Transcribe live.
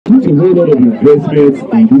a whole lot of investments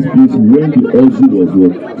in this place when the also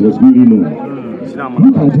was going on.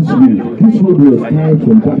 Look at this road. This road was tied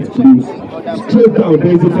from that place straight down.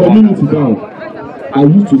 There is a community down. I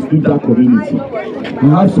used to speak that community. I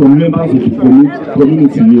have some members of the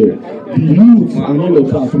community here. The youth and all of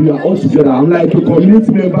that, we are all together. I'm like a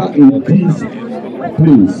community member in this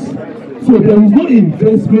place. So there is no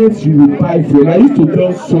investment you will buy from. I used to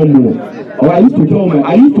tell someone, or I used to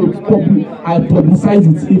publicize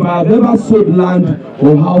it. If I have ever sold land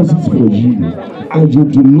or houses for you, and you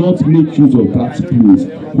do not make use of that place,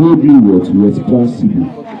 hold me responsible.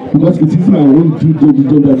 Because it is my own due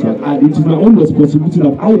diligence that it is my own responsibility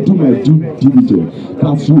that I do my due diligence,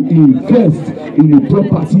 that you invest in a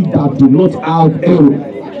property that do not have error.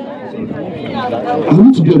 Are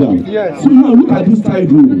we together? Yes. So now look at this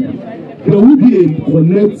side road. There will be a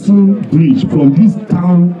connecting bridge from this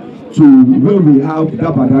town to where we have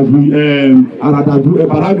that Badagry,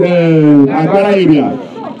 Aradagun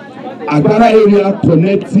area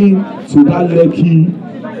connecting to that Lekki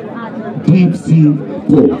deep sea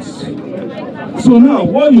ports. So now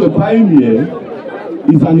what you're buying here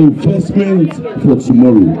is an investment for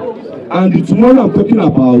tomorrow. And the tomorrow I'm talking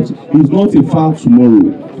about is not a far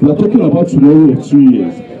tomorrow. We are talking about tomorrow of 2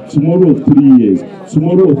 years, tomorrow of 3 years,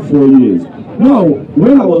 tomorrow of 4 years. Now,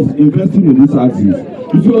 when I was investing in these houses,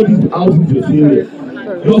 you see all these houses you're seeing there.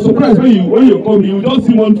 You're surprised when you come, you don't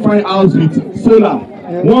see one fine house with solar,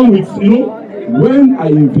 one with, when I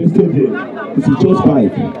invested there, it's just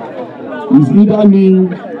 5. It's either me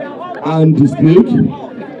and the snake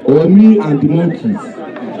or me and the monkeys.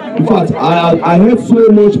 In fact, I had so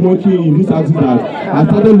much monkey in this house that I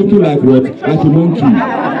started looking like what? Like a monkey.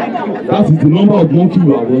 That is the number of monkey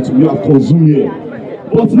we have consumed here.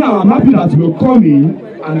 But now I'm happy that we're coming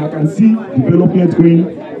and I can see development going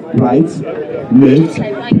right, left,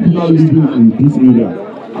 people now living in this area.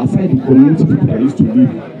 Aside the community people that used to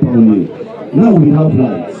live down here. Now we have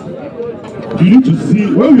lights. You need to see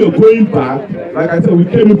when we are going back, like I said, we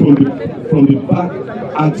came in from the back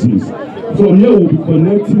axis. From here we'll be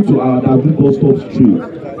connecting to our Aradagun bus stop street.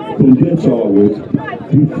 From there to our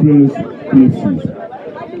different places.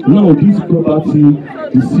 Now this property,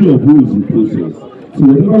 the CFO is in process. So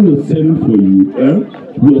whatever we are selling for you,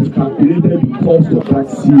 we have calculated the cost of that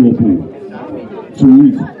CFO to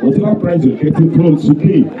it. Whatever price you're getting from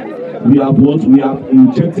today, we have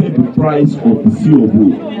injected the price of the CFO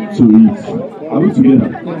to it. Are we together?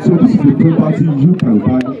 So this is a property you can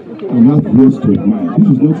buy and have rest of mind. This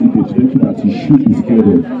is not a development that you should be scared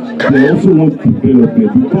of. They also want development.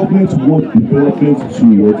 The government wants development to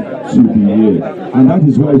be here. And that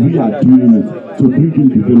is why we are doing it, to bring in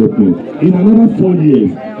development. In another 4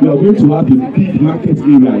 years, we are going to have a big market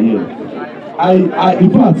area here. In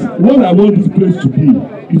fact, what I want this place to be,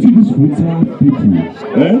 you see these retired people,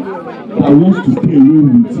 that wants to stay away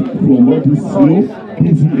from all this,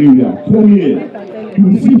 busy area. Come here, you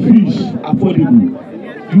will see fish affordable.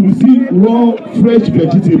 You will see raw, fresh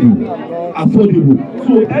vegetable affordable.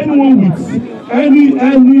 So anyone with any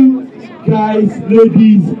guys,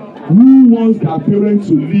 ladies who wants their parents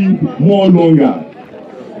to live more longer.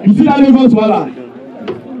 You see that Lagos Wala?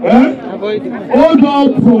 Hold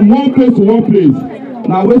up from one place to one place.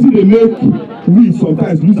 Now wait till they make we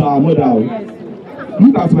sometimes lose our mother.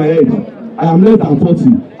 Look at my head. I am less than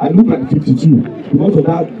 40. I look like 52 because of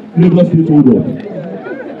that Lagos State hold up.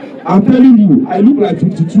 I'm telling you, I look like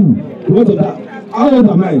 52 because of that. How old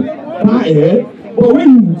am I? But when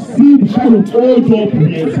you see the kind of hold up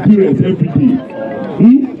we experience every day,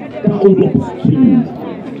 that hold up is killing.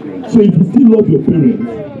 So if you still love your parents,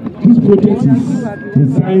 this project is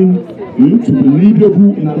designed to be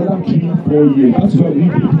livable in another 3-4 years. That's why we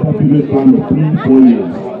need a payment plan of 3-4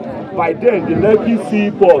 years. By then, the Lekki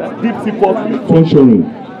Seaport, deep seaport will be functioning.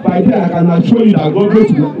 By then, I can assure you that government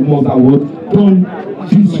must have done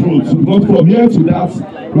this road. But from here to that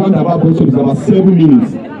roundabout bus stop is about 7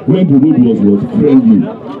 minutes when the road was friendly.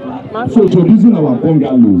 So introducing our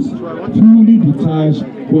bungalows, fully detached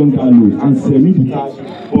bungalows and semi-detached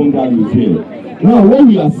bungalows here. Now, what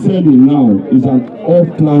we are selling now is an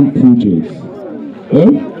off-plan project.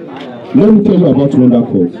 Let me tell you about Wonder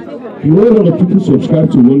Court. The whole lot of people subscribe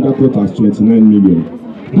to Wonder Court as 29 million.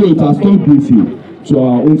 Though it has come busy to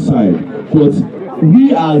our own side, but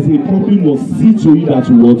we as a company must see to it that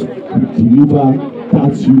we deliver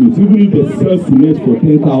that unit, even if they sell cement for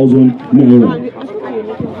 10,000 naira.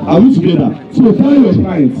 Are we together? So tell your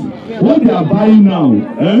clients what they are buying now.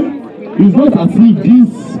 It's not as if this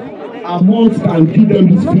a month can give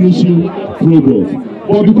them this finishing product.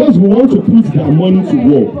 But because we want to put their money to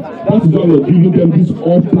work, that is why we are giving them this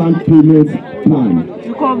all-plan payment plan.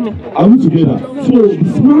 Are we together? So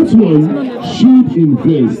the smart one should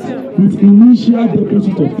invest with initial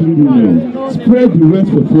deposit of 3 million, spread the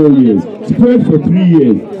rest for 4 years, spread for 3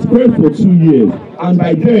 years, spread for 2 years, and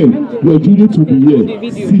by then your journey to be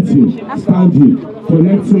here, sitting, standing,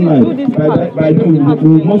 connecting life. By then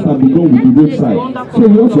we must have been done with the roadside. So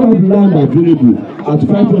we also have land available at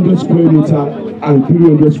 500 square meter and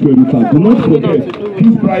 300 square meter. Do not forget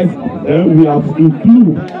this price. We have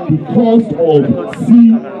included the cost of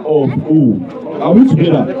C of O. Are we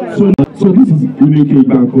together? So this is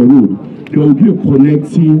Igbanko Road. There will be a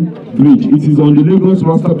connecting bridge. It is on the Lagos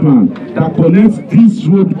master plan that connects this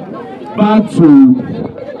road back to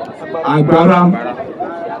Agbara,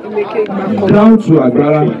 down to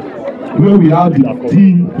Agbara, where we have the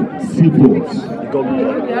Seaport.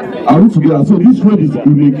 Are we together? So this road is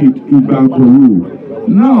Igbanko Road.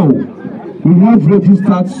 Now we have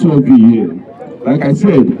registered survey here. Like I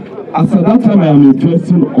said, as at that time I am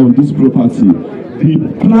investing on this property, the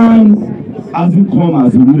plan hasn't come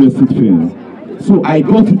as a real estate firm. So I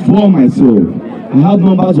got it for myself. I have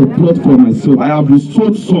numbers of plots for myself. I have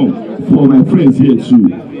restored some for my friends here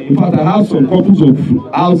too. In fact, I have some couples of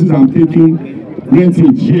houses I'm taking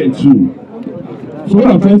rentage here too. So what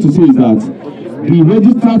I'm trying to say is that the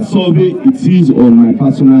registered survey, it is on my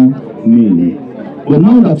personal name. But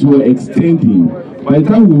now that we're extending, by the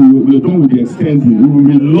time we're done with the extending,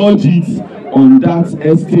 we will lodge it on that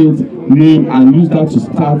estate name and use that to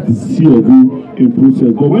start the COV in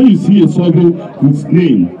process. But when you see a survey with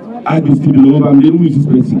name, and it's the developer, who is this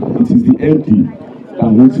person? It is the MD that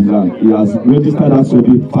wants his land. He has registered that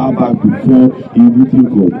survey far back before he even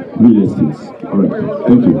think of real estate. All right,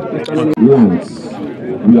 thank you. Lands.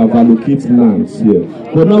 We have allocated lands here.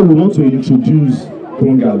 But now we want to introduce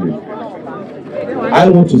bungalow. I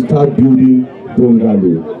want to start building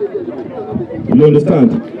bungalow. You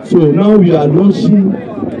understand? So now we are launching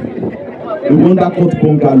the Wonder Court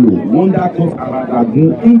bungalow, Wonder Court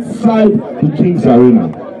Aradagun inside the King's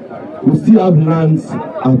Arena. We still have lands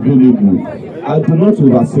available. I do not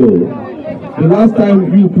oversell. The last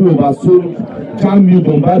time you people oversold, jam you,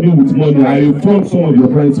 bombard you with money, I refund some of your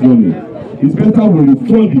clients' money. It's better we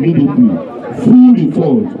refund immediately, full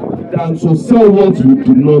refund, than to sell what we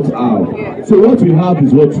do not have. So what we have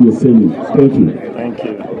is what we are selling. Thank you. Thank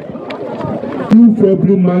you. In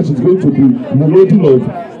February, March is going to be reloading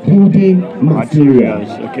of building materials.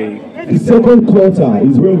 Okay. The second quarter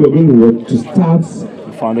is when we are going to work to start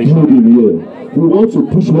building here. We want to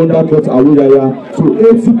push Wonder Court Awuyaya to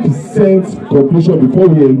 80% completion before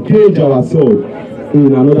we engage ourselves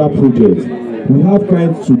in another project. We have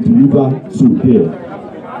clients to deliver to here.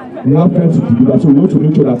 We have clients to deliver, so we want to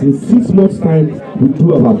make sure that in 6 months' time we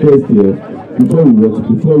do our best there before we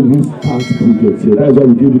start projects here. That is why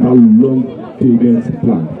we give it a long payment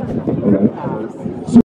plan. All right.